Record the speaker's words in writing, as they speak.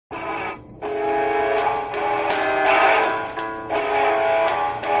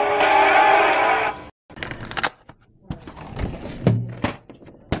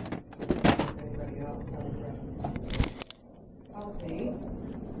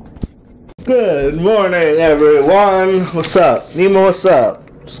Good morning, everyone. What's up? Nemo, what's up?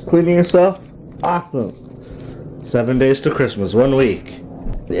 Just cleaning yourself? Awesome. 7 days to Christmas, 1 week.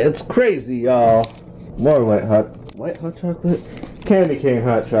 It's crazy, y'all. More white hot chocolate? Candy cane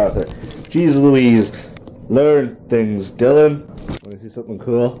hot chocolate. Jeez Louise. Learn things, Dylan. Want to see something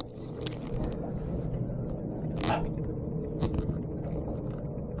cool?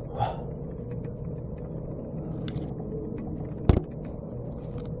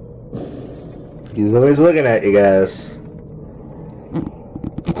 He's always looking at you guys.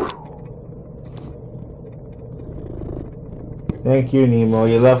 Thank you, Nemo.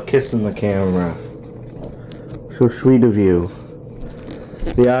 You love kissing the camera. So sweet of you.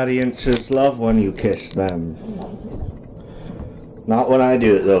 The audiences love when you kiss them. Not when I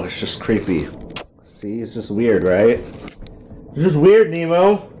do it, though. It's just creepy. See? It's just weird, right? It's just weird,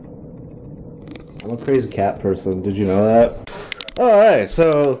 Nemo. I'm a crazy cat person. Did you know that? Alright,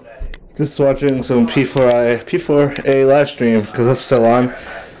 so just watching some P4A live stream, because that's still on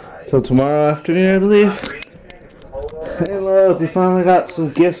till tomorrow afternoon, I believe. Hey look, we finally got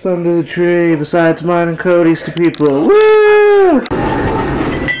some gifts under the tree besides mine and Cody's to people. Woo!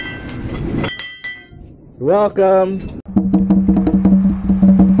 You're welcome.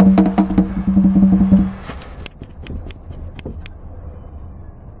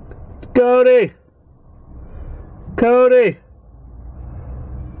 Cody! Cody!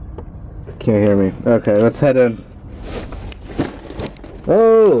 Can't hear me. Okay, let's head in.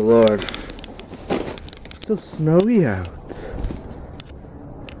 Oh, Lord. It's so snowy out.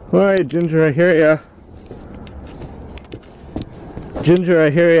 Alright, Ginger, I hear ya. Ginger,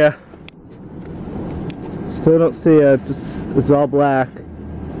 I hear ya. Still don't see ya. Just, it's all black.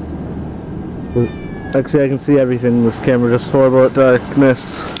 Actually, I can see everything. This camera just horrible at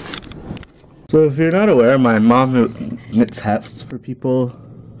darkness. So if you're not aware, my mom knits hats for people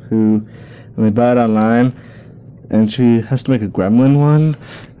who they buy it online, and she has to make a gremlin one,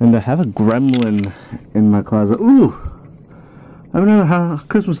 and I have a gremlin in my closet. Ooh! I have another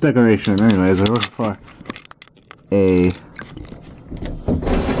Christmas decoration. Anyways, I work for a...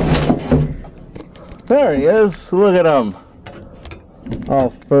 There he is! Look at him! All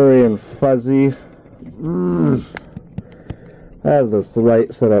furry and fuzzy. I have this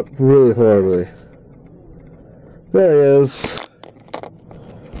light set up really horribly. There he is.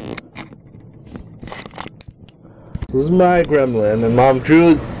 This is my gremlin, and Mom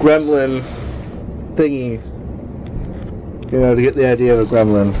drew a gremlin thingy, you know, to get the idea of a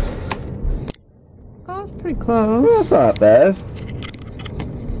gremlin. Oh, that's pretty close. Well, that's not bad.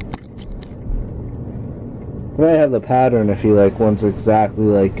 You might have the pattern if you like one's exactly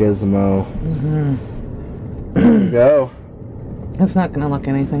like Gizmo. There you go. It's not gonna look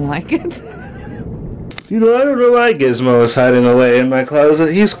anything like it. You know, I don't know why Gizmo is hiding away in my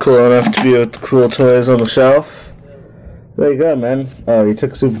closet. He's cool enough to be with the cool toys on the shelf. There you go, man. Oh, he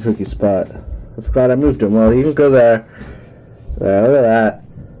took Super Cookie's spot. I forgot I moved him. Well, you can go there. There, look at that.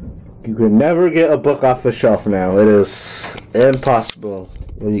 You can never get a book off the shelf now. It is impossible.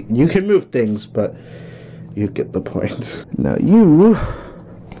 Well, you can move things, but you get the point. Now you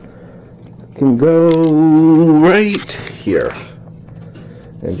can go right here.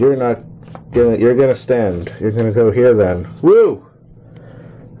 And you're gonna stand. You're gonna go here then. Woo!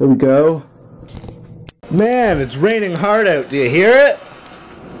 There we go. Man, it's raining hard out. Do you hear it?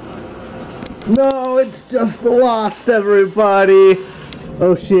 No, it's just the Lost, everybody.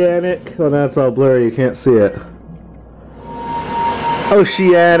 Oceanic. Oh, that's all blurry. You can't see it.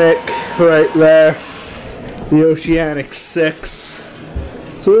 Oceanic, right there. The Oceanic 6.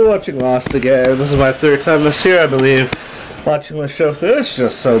 So we're watching Lost again. This is my third time this year, I believe, watching the show through. It's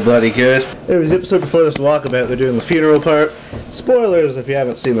just so bloody good. There was the episode before this walkabout. They're doing the funeral part. Spoilers if you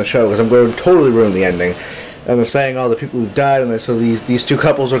haven't seen the show, because I'm going to totally ruin the ending. And they're saying all the people who died, and so these two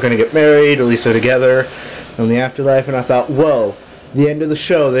couples are going to get married, or at least they're together in the afterlife. And I thought, whoa, the end of the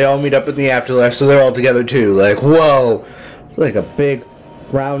show, they all meet up in the afterlife, so they're all together too. Like, whoa. It's like a big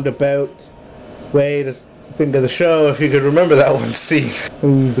roundabout way to think of the show, if you could remember that one scene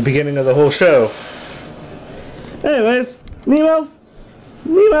in the beginning of the whole show. Anyways, Nemo,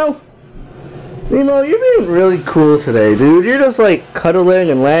 you're being really cool today, dude. You're just like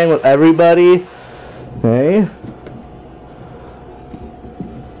cuddling and laying with everybody. Hey,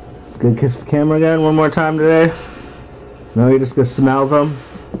 gonna kiss the camera again one more time today? No, you're just gonna smell them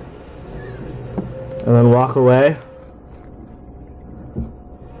and then walk away.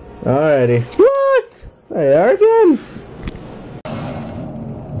 Alrighty. What? There you are again.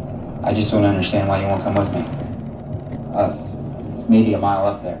 I just don't understand why you won't come with me. Us. Maybe a mile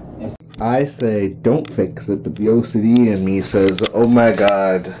up there. I say don't fix it, but the OCD in me says, oh my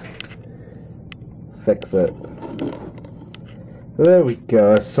god, fix it. There we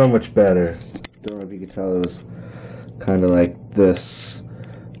go, it's so much better. Don't know if you could tell, it was kind of like this.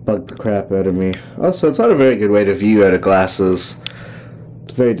 Bugged the crap out of me. Also, it's not a very good way to view out of glasses.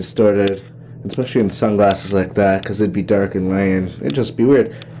 It's very distorted, especially in sunglasses like that, because it'd be dark and laying. It'd just be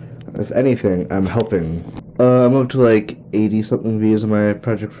weird. If anything, I'm helping. I'm up to like 80-something views on my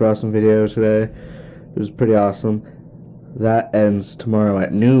Project Frostum video today. It was pretty awesome. That ends tomorrow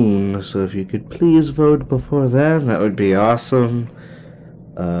at noon, so if you could please vote before then, that would be awesome.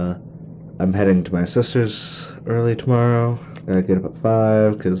 I'm heading to my sister's early tomorrow. Gotta get up at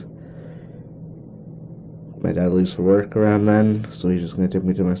 5, because my dad leaves for work around then, so he's just gonna take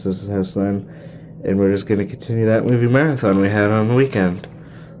me to my sister's house then, and we're just gonna continue that movie marathon we had on the weekend.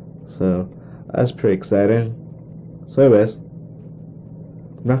 So, that's pretty exciting. So anyways,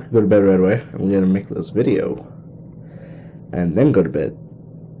 I'm not gonna go to bed right away. I'm gonna make this video and then go to bed.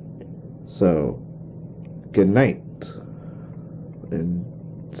 So, good night and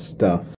stuff.